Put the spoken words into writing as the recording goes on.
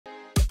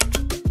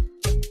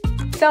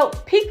So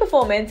peak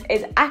performance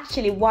is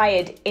actually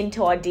wired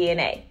into our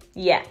DNA.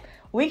 Yeah,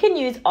 we can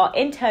use our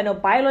internal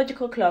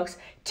biological clocks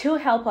to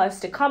help us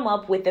to come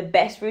up with the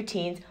best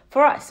routines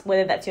for us,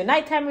 whether that's your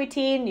nighttime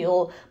routine,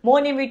 your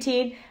morning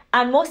routine,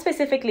 and more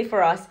specifically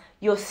for us,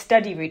 your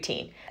study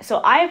routine.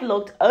 So I've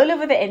looked all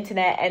over the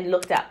internet and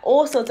looked at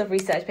all sorts of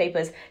research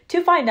papers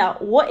to find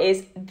out what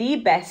is the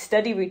best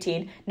study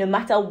routine no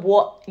matter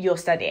what you're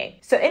studying.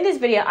 So in this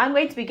video, I'm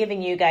going to be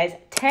giving you guys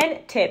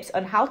 10 tips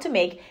on how to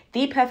make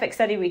the perfect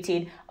study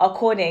routine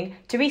according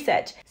to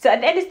research. So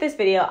at the end of this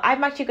video,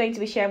 I'm actually going to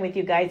be sharing with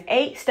you guys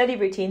a study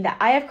routine that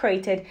I have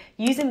created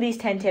using these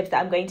 10 tips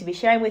that I'm going to be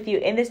sharing with you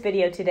in this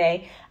video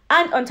today.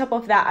 And on top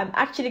of that, I'm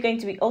actually going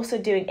to be also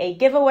doing a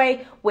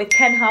giveaway with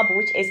KenHub,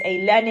 which is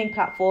a learning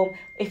platform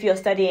if you're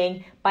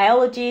studying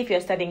biology, if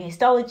you're studying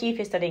histology, if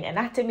you're studying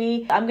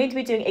anatomy. I'm going to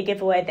be doing a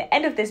giveaway at the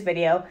end of this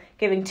video,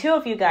 giving 2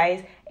 of you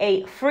guys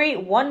a free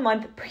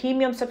 1-month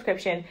premium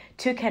subscription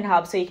to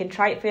KenHub so you can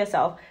try it for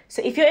yourself.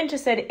 So if you're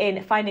interested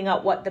in finding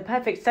out what the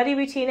perfect study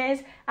routine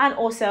is, and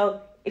also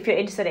if you're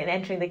interested in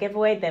entering the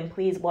giveaway, then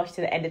please watch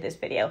to the end of this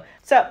video.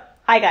 So,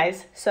 hi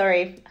guys,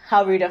 sorry,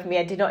 how rude of me,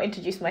 I did not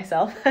introduce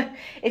myself.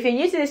 If you're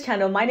new to this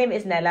channel, my name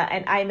is Nella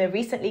and I'm a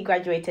recently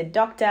graduated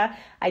doctor.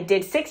 I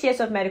did 6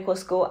 years of medical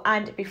school,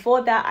 and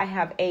before that I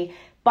have a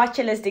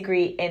bachelor's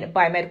degree in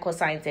Biomedical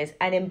Sciences,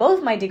 and in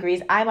both my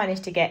degrees I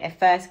managed to get a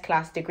first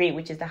class degree,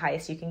 which is the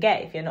highest you can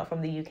get if you're not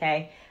from the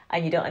UK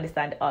and you don't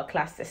understand our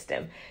class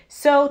system.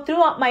 So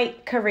throughout my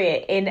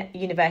career in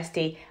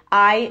university,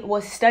 I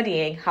was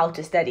studying how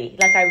to study.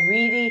 Like, I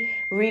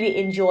really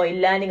enjoy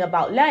learning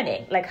about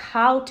learning, like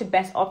how to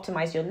best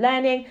optimize your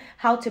learning,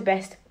 how to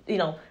best,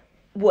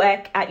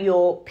 work at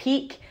your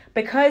peak.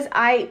 Because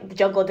I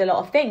juggled a lot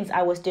of things.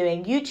 I was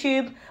doing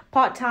YouTube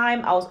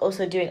part-time. I was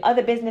also doing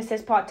other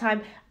businesses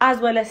part-time, as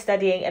well as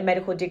studying a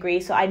medical degree.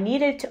 So I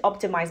needed to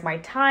optimize my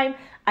time.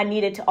 I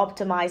needed to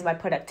optimize my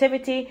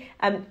productivity.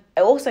 And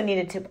I also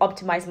needed to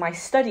optimize my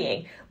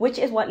studying, which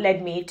is what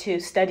led me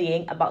to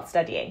studying about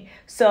studying.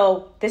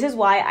 So this is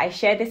why I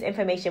share this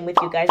information with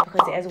you guys,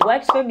 because it has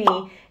worked for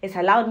me. It's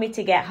allowed me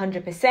to get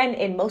 100%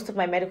 in most of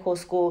my medical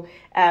school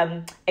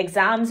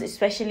exams,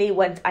 especially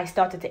when I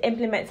started to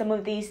implement some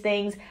of these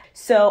things.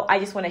 So I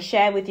just want to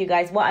share with you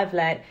guys what I've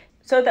learned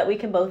so that we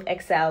can both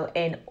excel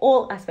in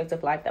all aspects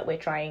of life that we're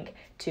trying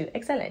to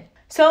excel in.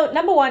 So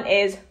number 1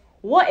 is,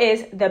 what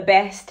is the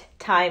best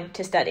time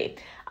to study?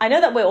 I know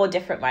that we're all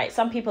different, right?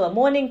 Some people are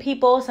morning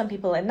people, some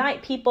people are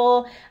night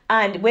people,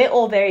 and we're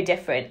all very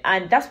different.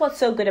 And that's what's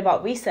so good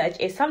about research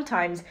is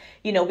sometimes,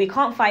 we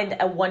can't find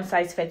a one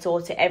size fits all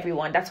to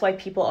everyone. That's why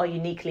people are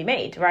uniquely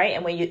made, right?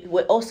 And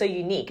we're also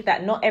unique,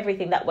 that not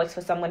everything that works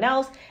for someone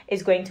else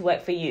is going to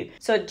work for you.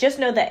 So just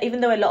know that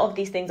even though a lot of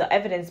these things are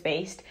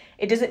evidence-based,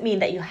 it doesn't mean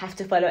that you have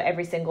to follow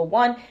every single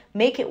one.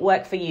 Make it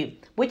work for you,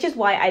 which is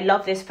why I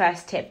love this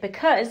first tip,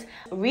 because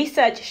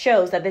research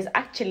shows that there's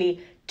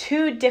actually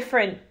 2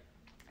 different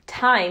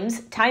time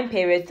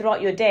periods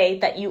throughout your day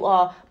that you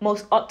are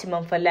most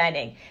optimum for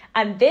learning.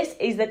 And this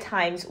is the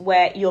times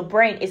where your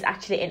brain is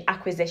actually in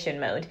acquisition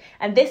mode.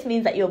 And this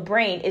means that your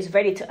brain is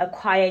ready to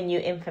acquire new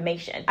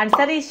information. And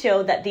studies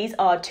show that these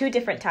are 2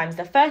 different times.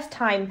 The first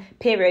time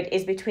period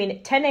is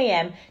between 10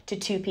 a.m. to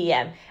 2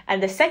 p.m.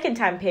 And the second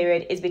time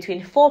period is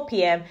between 4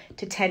 p.m.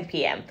 to 10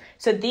 p.m.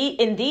 So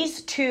in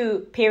these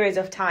 2 periods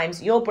of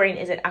times, your brain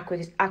is in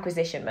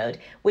acquisition mode,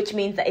 which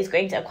means that it's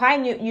going to acquire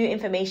new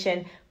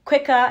information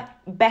quicker,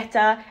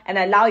 better, and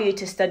allow you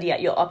to study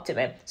at your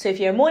optimum. So if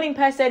you're a morning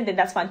person, then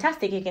that's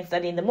fantastic. You can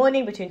study in the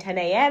morning between 10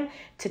 a.m.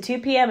 to 2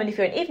 p.m. And if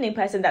you're an evening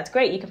person, that's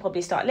great. You can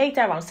probably start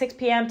later, around 6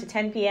 p.m. to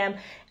 10 p.m.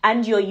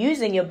 And you're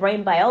using your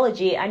brain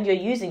biology and you're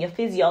using your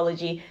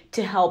physiology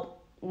to help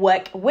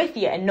work with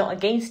you and not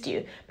against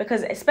you.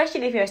 Because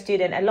especially if you're a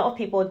student, a lot of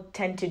people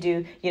tend to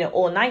do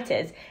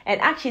all-nighters,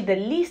 and actually the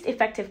least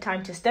effective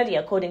time to study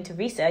according to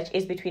research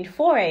is between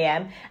 4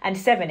 a.m. and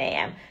 7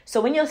 a.m.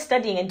 So when you're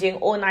studying and doing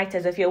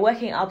all-nighters, if you're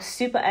working up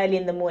super early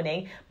in the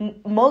morning,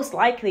 most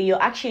likely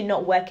you're actually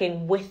not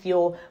working with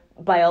your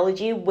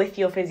biology, with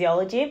your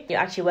physiology. You're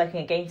actually working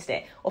against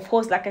it. Of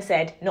course, like I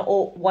said, not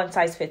all one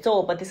size fits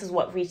all, but this is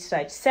what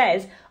research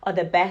says are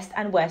the best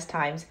and worst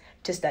times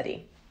to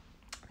study.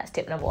 That's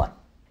tip number 1.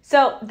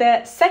 So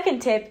the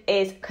second tip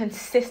is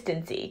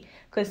consistency.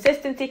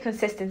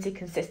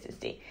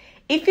 Consistency.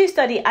 If you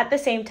study at the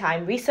same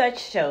time,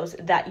 research shows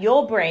that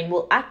your brain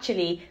will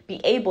actually be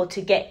able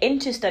to get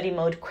into study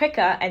mode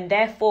quicker, and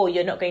therefore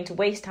you're not going to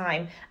waste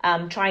time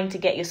trying to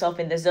get yourself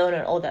in the zone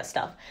and all that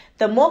stuff.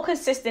 The more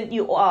consistent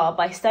you are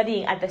by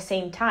studying at the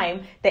same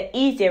time, the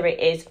easier it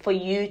is for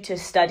you to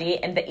study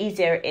and the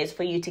easier it is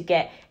for you to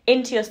get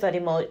into your study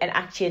mode and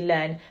actually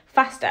learn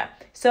faster.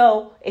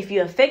 So if you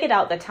have figured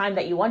out the time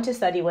that you want to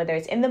study, whether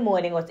it's in the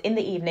morning or it's in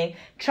the evening,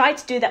 try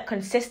to do that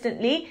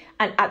consistently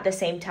and at the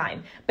same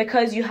time,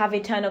 because you have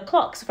internal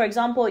clocks. For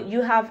example,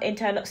 you have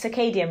internal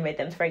circadian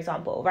rhythms, for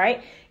example,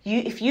 right?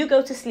 If you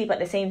go to sleep at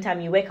the same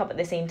time, you wake up at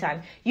the same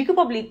time, you could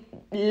probably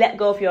let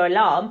go of your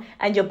alarm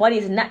and your body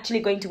is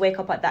naturally going to wake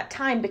up at that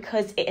time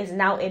because it is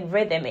now in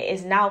rhythm. It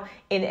is now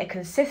in a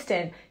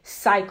consistent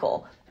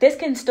cycle. This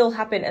can still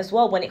happen as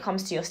well when it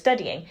comes to your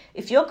studying.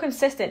 If you're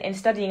consistent in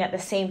studying at the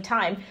same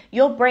time,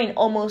 your brain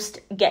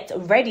almost gets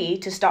ready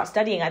to start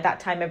studying at that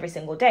time every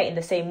single day. In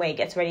the same way, it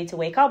gets ready to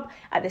wake up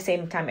at the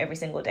same time every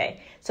single day.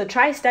 So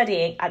try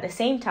studying at the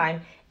same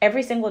time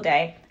every single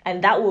day,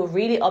 and that will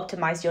really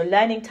optimize your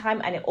learning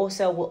time, and it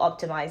also will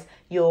optimize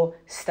your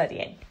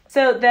studying.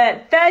 So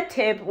the third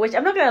tip, which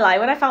I'm not going to lie,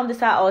 when I found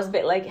this out, I was a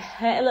bit like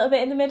hurt a little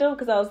bit in the middle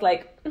because I was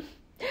like,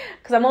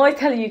 because I'm always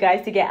telling you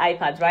guys to get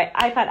iPads, right?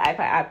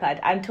 iPad,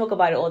 and talk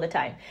about it all the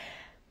time.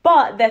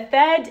 But the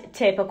third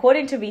tip,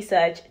 according to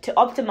research, to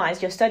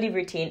optimize your study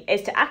routine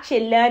is to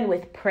actually learn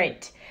with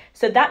print.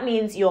 So that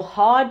means your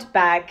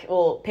hardback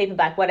or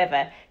paperback,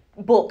 whatever,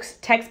 books,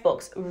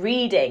 textbooks,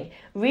 reading.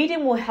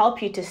 Reading will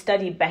help you to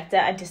study better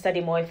and to study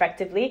more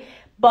effectively,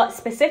 but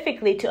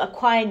specifically to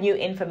acquire new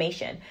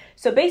information.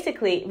 So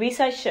basically,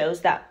 research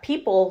shows that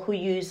people who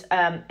use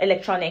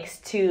electronics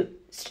to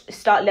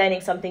start learning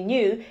something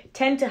new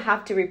tend to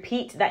have to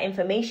repeat that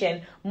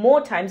information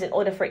more times in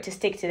order for it to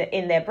stick to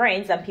in their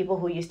brains than people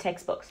who use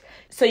textbooks.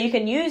 So you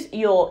can use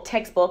your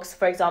textbooks,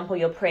 for example,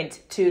 your print,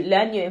 to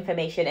learn new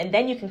information, and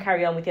then you can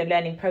carry on with your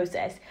learning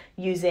process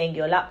using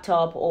your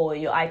laptop or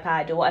your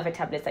iPad or whatever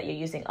tablets that you're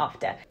using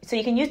after. So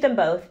you can use them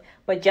both,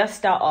 but just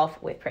start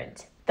off with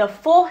print. The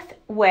fourth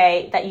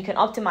way that you can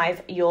optimize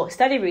your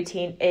study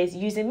routine is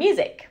using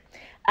music.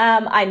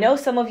 I know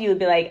some of you would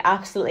be like,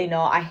 absolutely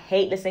no, I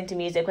hate listening to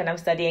music when I'm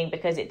studying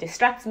because it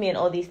distracts me and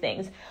all these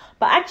things.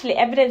 But actually,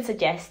 evidence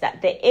suggests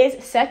that there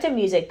is certain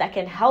music that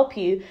can help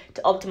you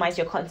to optimize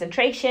your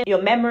concentration,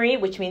 your memory,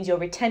 which means your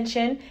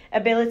retention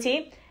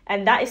ability.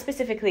 And that is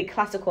specifically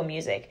classical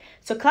music.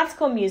 So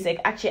classical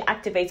music actually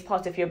activates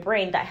parts of your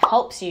brain that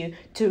helps you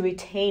to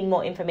retain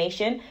more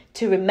information,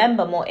 to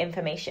remember more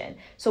information.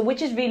 So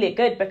which is really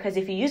good, because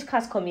if you use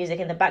classical music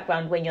in the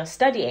background when you're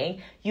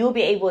studying, you'll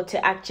be able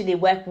to actually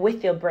work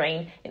with your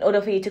brain in order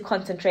for you to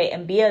concentrate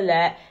and be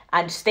alert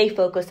and stay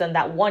focused on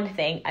that one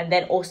thing, and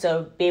then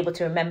also be able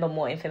to remember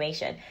more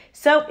information.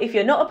 So if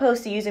you're not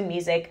opposed to using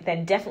music,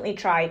 then definitely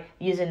try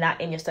using that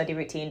in your study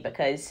routine,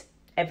 because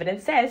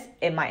evidence says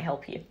it might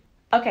help you.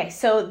 Okay,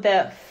 so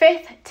the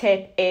fifth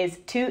tip is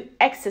to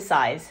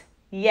exercise.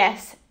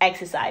 Yes,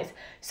 exercise.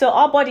 So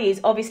our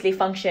bodies obviously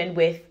function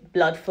with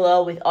blood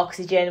flow, with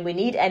oxygen. We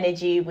need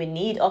energy, we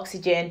need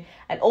oxygen,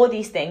 and all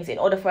these things in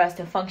order for us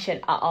to function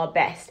at our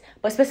best.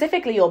 But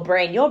specifically your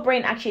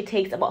brain actually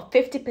takes about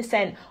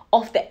 50%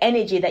 of the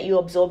energy that you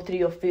absorb through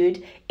your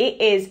food. It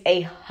is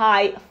a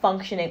high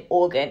functioning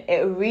organ.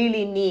 It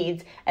really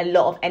needs a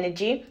lot of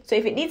energy. So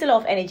if it needs a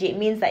lot of energy, it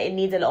means that it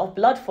needs a lot of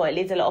blood flow, it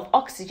needs a lot of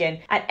oxygen.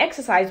 And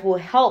exercise will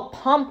help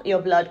pump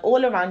your blood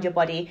all around your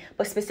body,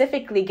 but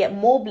specifically get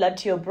more blood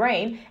to your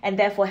brain, and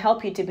therefore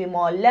help you to be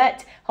more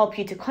alert, help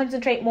you to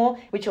concentrate more,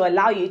 which will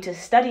allow you to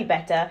study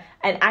better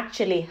and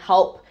actually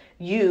help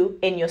you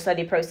in your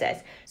study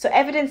process. So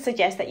evidence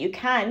suggests that you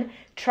can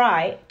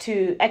try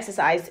to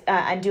exercise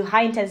and do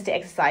high intensity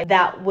exercise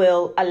that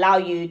will allow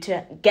you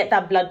to get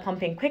that blood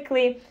pumping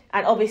quickly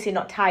and obviously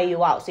not tire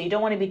you out. So you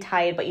don't want to be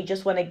tired, but you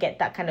just want to get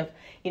that kind of,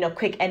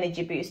 quick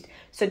energy boost.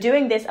 So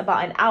doing this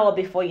about an hour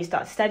before you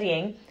start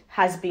studying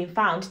has been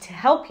found to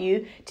help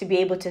you to be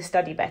able to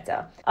study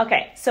better.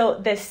 Okay, so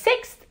the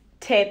sixth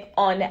tip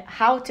on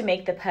how to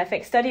make the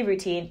perfect study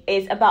routine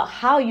is about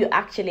how you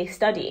actually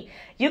study.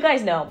 You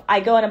guys know I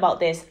go on about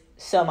this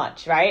so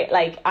much, right?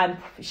 Like I'm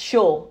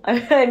sure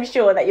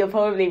that you're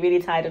probably really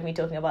tired of me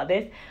talking about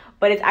this,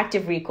 but it's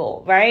active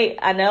recall, right?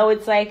 I know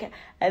it's like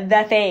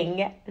the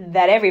thing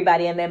that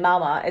everybody and their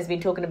mama has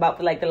been talking about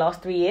for like the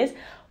last 3 years,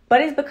 but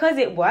it's because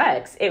it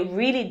works. It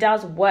really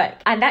does work.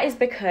 And that is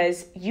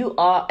because you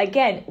are,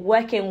 again,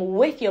 working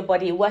with your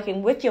body,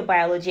 working with your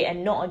biology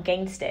and not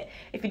against it.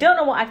 If you don't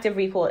know what active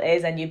recall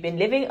is and you've been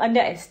living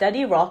under a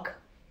study rock,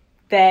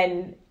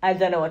 then I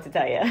don't know what to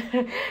tell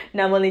you.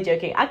 No, I'm only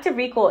joking. Active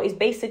recall is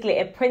basically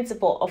a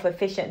principle of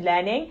efficient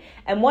learning.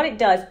 And what it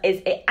does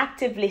is it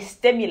actively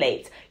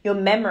stimulates your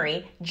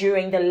memory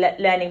during the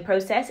learning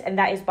process. And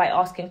that is by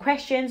asking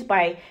questions,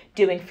 by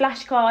doing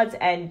flashcards,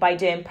 and by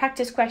doing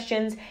practice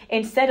questions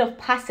instead of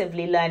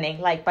passively learning,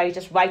 like by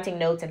just writing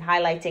notes and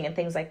highlighting and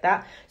things like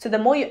that. So the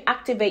more you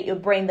activate your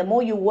brain, the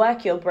more you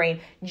work your brain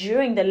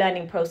during the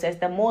learning process,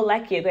 the more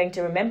likely you're going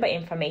to remember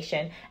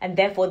information. And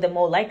therefore, the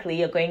more likely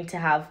you're going to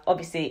have,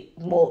 obviously,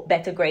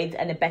 better grades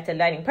and a better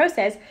learning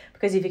process,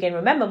 because if you can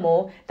remember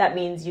more, that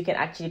means you can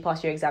actually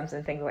pass your exams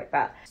and things like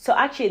that. So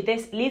actually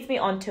this leads me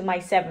on to my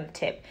seventh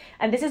tip,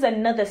 and this is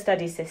another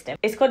study system.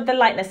 It's called the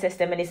Leitner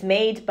system, and it's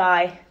made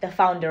by the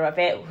founder of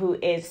it, who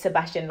is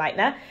Sebastian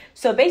Leitner.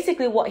 So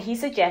basically what he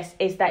suggests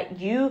is that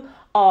you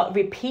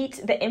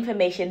repeat the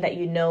information that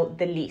you know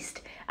the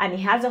least. And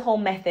he has a whole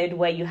method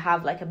where you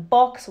have like a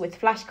box with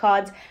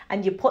flashcards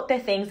and you put the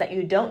things that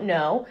you don't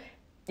know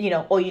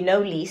or you know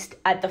least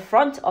at the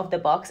front of the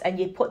box, and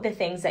you put the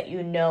things that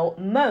you know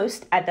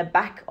most at the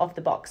back of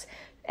the box.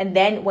 And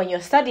then when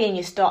you're studying,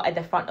 you start at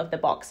the front of the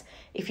box.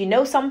 If you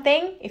know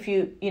something, if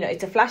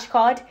it's a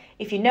flashcard,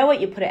 if you know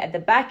it, you put it at the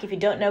back. If you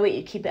don't know it,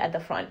 you keep it at the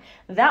front.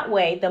 That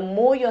way, the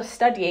more you're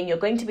studying, you're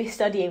going to be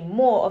studying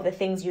more of the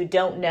things you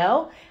don't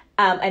know,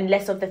 and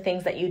less of the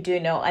things that you do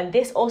know. And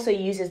this also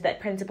uses that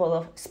principle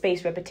of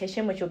spaced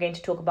repetition, which we're going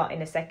to talk about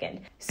in a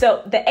second.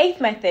 So the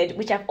 8th method,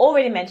 which I've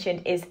already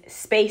mentioned, is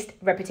spaced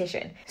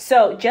repetition.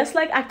 So just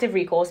like active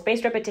recall,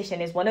 spaced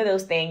repetition is one of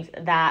those things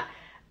that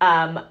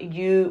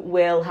you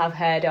will have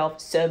heard of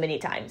so many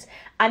times.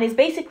 And it's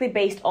basically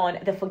based on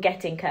the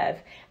forgetting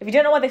curve. If you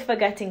don't know what the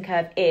forgetting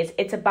curve is,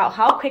 it's about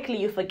how quickly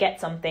you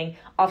forget something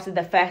after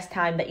the first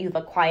time that you've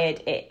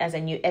acquired it as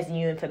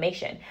new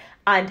information.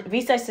 And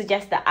research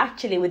suggests that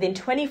actually within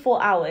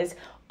 24 hours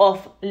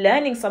of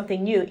learning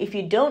something new, if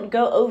you don't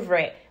go over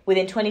it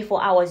within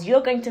 24 hours,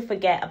 you're going to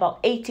forget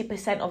about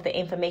 80% of the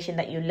information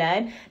that you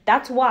learn.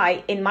 That's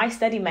why in my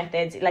study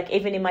methods, like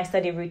even in my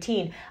study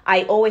routine,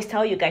 I always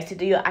tell you guys to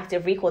do your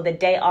active recall the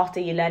day after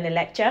you learn a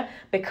lecture,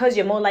 because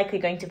you're more likely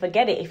going to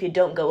forget it if you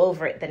don't go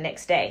over it the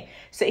next day.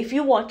 So if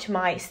you watch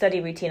my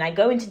study routine, I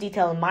go into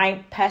detail in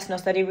my personal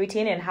study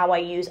routine and how I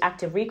use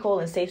active recall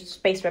and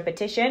spaced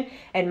repetition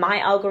and my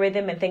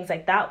algorithm and things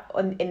like that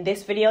in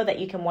this video that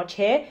you can watch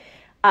here.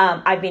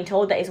 I've been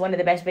told that it's one of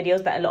the best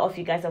videos that a lot of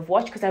you guys have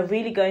watched, because I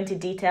really go into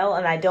detail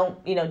and I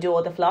don't, do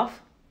all the fluff.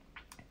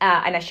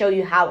 And I show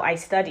you how I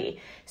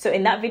study. So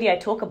in that video, I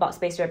talk about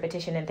spaced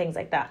repetition and things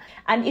like that.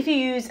 And if you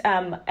use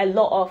a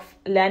lot of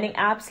learning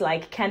apps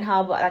like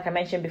KenHub, like I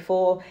mentioned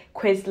before,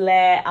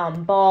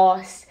 Quizlet,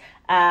 Boss,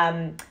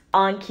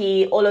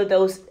 Anki, all of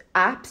those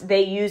apps,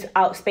 they use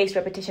spaced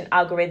repetition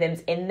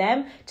algorithms in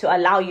them to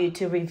allow you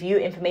to review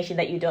information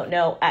that you don't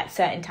know at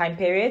certain time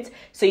periods.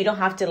 So you don't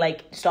have to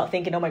start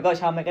thinking, oh my gosh,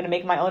 how am I going to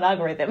make my own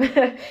algorithm?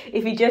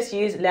 If you just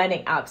use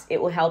learning apps, it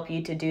will help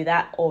you to do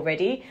that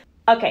already.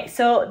 Okay,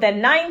 so the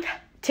 9th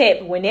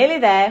tip, we're nearly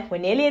there, we're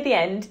nearly at the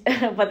end,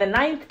 but the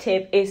 9th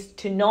tip is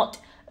to not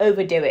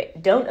overdo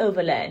it. Don't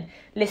overlearn.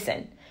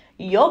 Listen,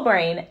 your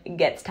brain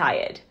gets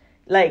tired.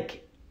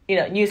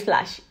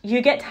 Newsflash,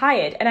 you get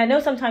tired. And I know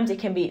sometimes it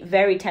can be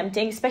very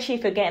tempting, especially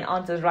if you're getting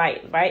answers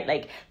right?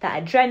 Like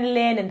that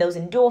adrenaline and those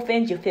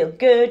endorphins, you feel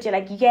good. You're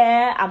like,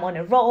 yeah, I'm on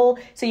a roll.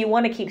 So you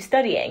want to keep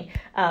studying.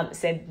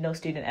 Said no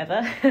student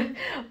ever.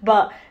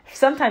 But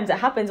sometimes it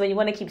happens when you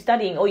want to keep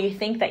studying, or you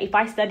think that if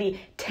I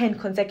study 10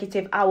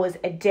 consecutive hours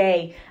a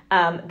day,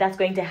 that's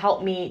going to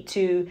help me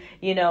to,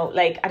 you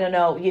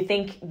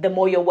think the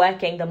more you're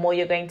working, the more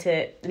you're going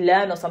to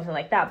learn or something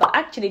like that. But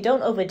actually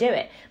don't overdo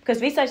it,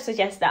 because research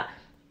suggests that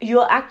you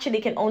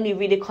actually can only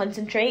really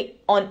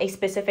concentrate on a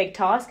specific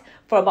task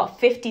for about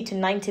 50 to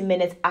 90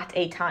 minutes at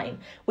a time,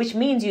 which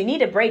means you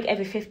need a break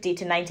every 50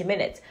 to 90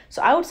 minutes.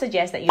 So I would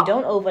suggest that you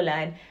don't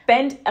overlearn.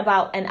 Spend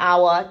about an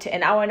hour to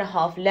an hour and a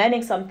half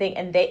learning something,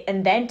 and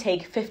then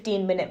take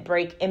 15-minute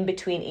break in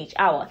between each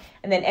hour.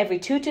 And then every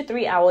 2 to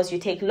 3 hours, you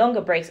take longer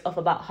breaks of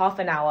about half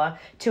an hour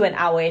to an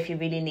hour if you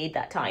really need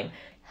that time.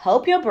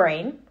 Help your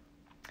brain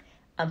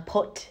and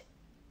put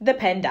the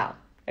pen down,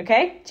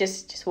 okay?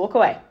 Just walk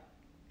away.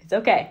 It's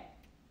okay.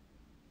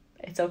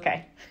 It's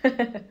okay.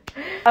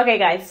 Okay,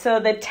 guys. So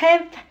the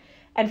 10th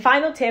and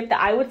final tip that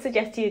I would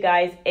suggest to you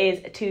guys is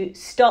to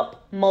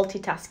stop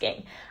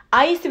multitasking.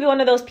 I used to be one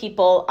of those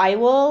people, I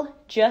will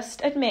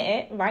just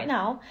admit it right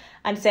now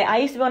and say, I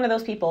used to be one of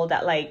those people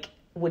that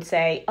would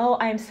say, oh,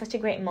 I am such a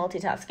great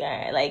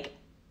multitasker.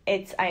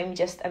 I'm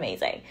just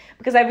amazing,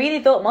 because I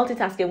really thought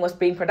multitasking was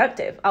being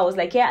productive. I was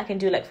like, yeah, I can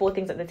do 4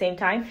 things at the same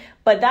time,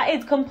 but that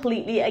is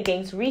completely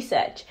against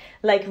research.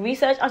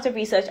 Research after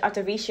research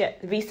after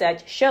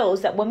research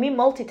shows that when we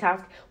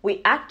multitask,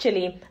 we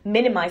actually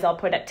minimize our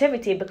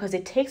productivity, because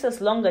it takes us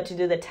longer to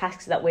do the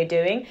tasks that we're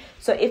doing.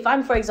 So if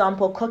I'm, for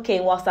example,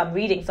 cooking whilst I'm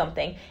reading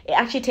something, it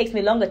actually takes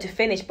me longer to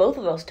finish both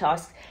of those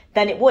tasks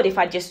than it would if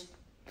I just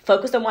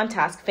focused on one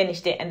task,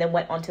 finished it, and then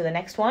went on to the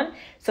next one.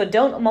 So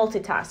don't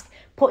multitask.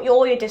 Put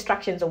all your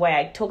distractions away.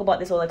 I talk about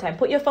this all the time.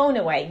 Put your phone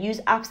away. Use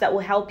apps that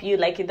will help you,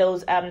 like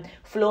those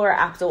flora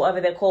apps or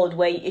whatever they're called,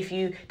 where if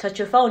you touch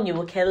your phone, you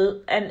will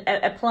kill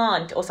a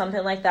plant or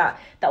something like that.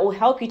 That will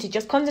help you to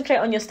just concentrate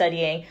on your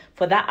studying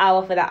for that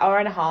hour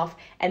and a half,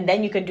 and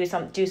then you can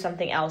do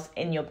something else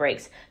in your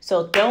breaks.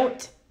 So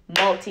don't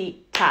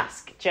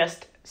multitask.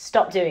 Just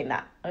stop doing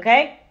that,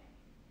 okay?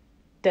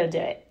 Don't do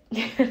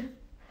it.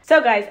 So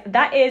guys,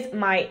 that is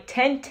my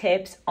 10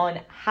 tips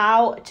on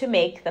how to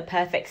make the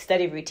perfect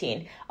study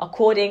routine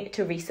according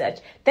to research.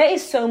 There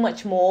is so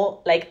much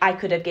more I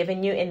could have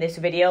given you in this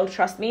video,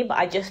 trust me, but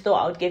I just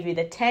thought I would give you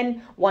the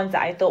 10 ones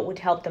that I thought would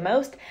help the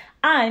most.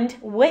 And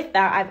with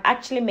that, I've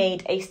actually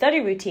made a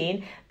study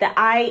routine that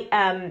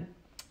I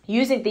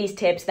using these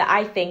tips that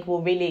I think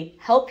will really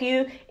help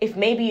you if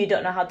maybe you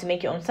don't know how to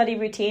make your own study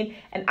routine.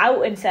 And I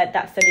will insert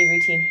that study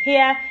routine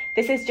here.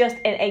 This is just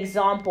an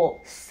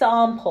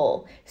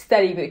sample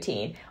study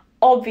routine.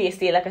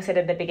 Obviously, like I said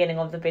at the beginning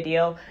of the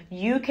video,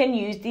 you can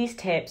use these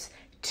tips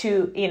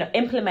to, you know,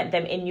 implement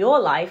them in your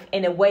life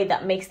in a way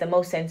that makes the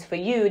most sense for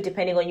you,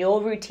 depending on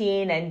your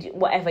routine and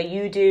whatever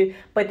you do.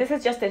 But this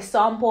is just a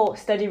sample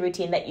study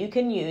routine that you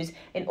can use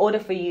in order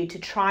for you to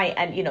try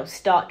and, you know,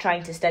 start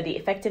trying to study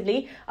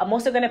effectively. I'm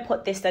also going to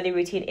put this study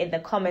routine in the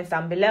comments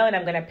down below, and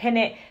I'm going to pin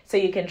it so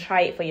you can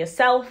try it for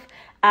yourself.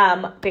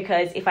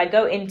 Because if I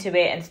go into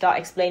it and start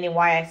explaining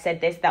why I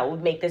said this, that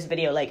would make this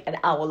video like an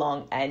hour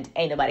long, and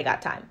ain't nobody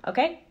got time.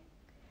 Okay?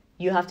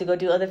 You have to go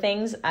do other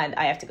things, and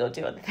I have to go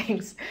do other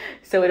things.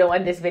 So we don't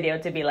want this video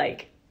to be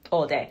like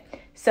all day.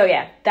 So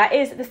yeah, that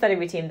is the study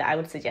routine that I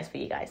would suggest for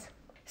you guys.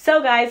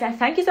 So guys,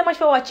 thank you so much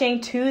for watching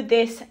to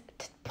this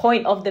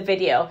point of the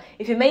video.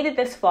 If you made it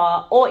this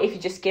far, or if you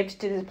just skipped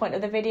to this point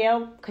of the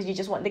video because you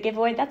just want the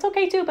giveaway, that's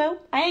okay too, boo.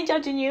 I ain't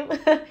judging you.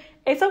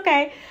 It's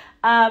okay.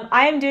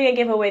 I am doing a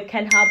giveaway with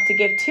KenHub to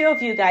give 2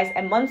 of you guys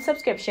a month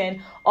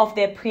subscription of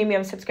their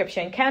premium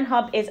subscription.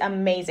 KenHub is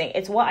amazing.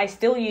 It's what I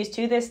still use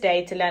to this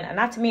day to learn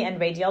anatomy and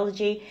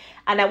radiology,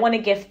 and I want to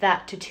gift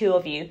that to 2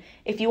 of you.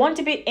 If you want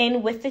to be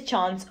in with the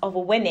chance of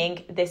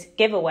winning this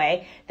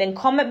giveaway, then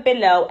comment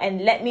below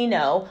and let me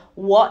know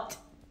what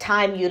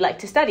time you like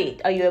to study.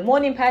 Are you a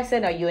morning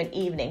person? Are you an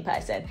evening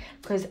person?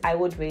 Because I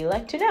would really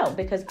like to know,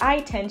 because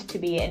I tend to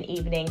be an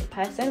evening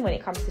person when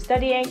it comes to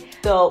studying.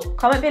 So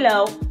comment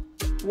below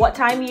what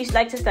time you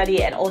like to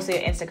study and also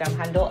your Instagram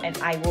handle, and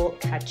I will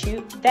catch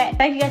you there.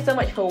 Thank you guys so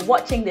much for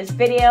watching this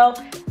video.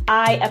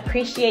 I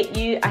appreciate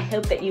you. I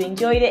hope that you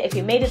enjoyed it. If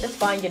you made it this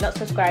far and you're not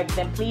subscribed,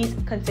 then please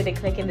consider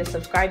clicking the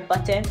subscribe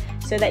button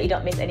so that you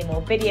don't miss any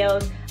more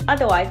videos.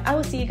 Otherwise, I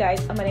will see you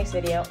guys on my next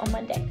video on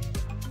Monday.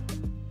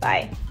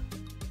 Bye.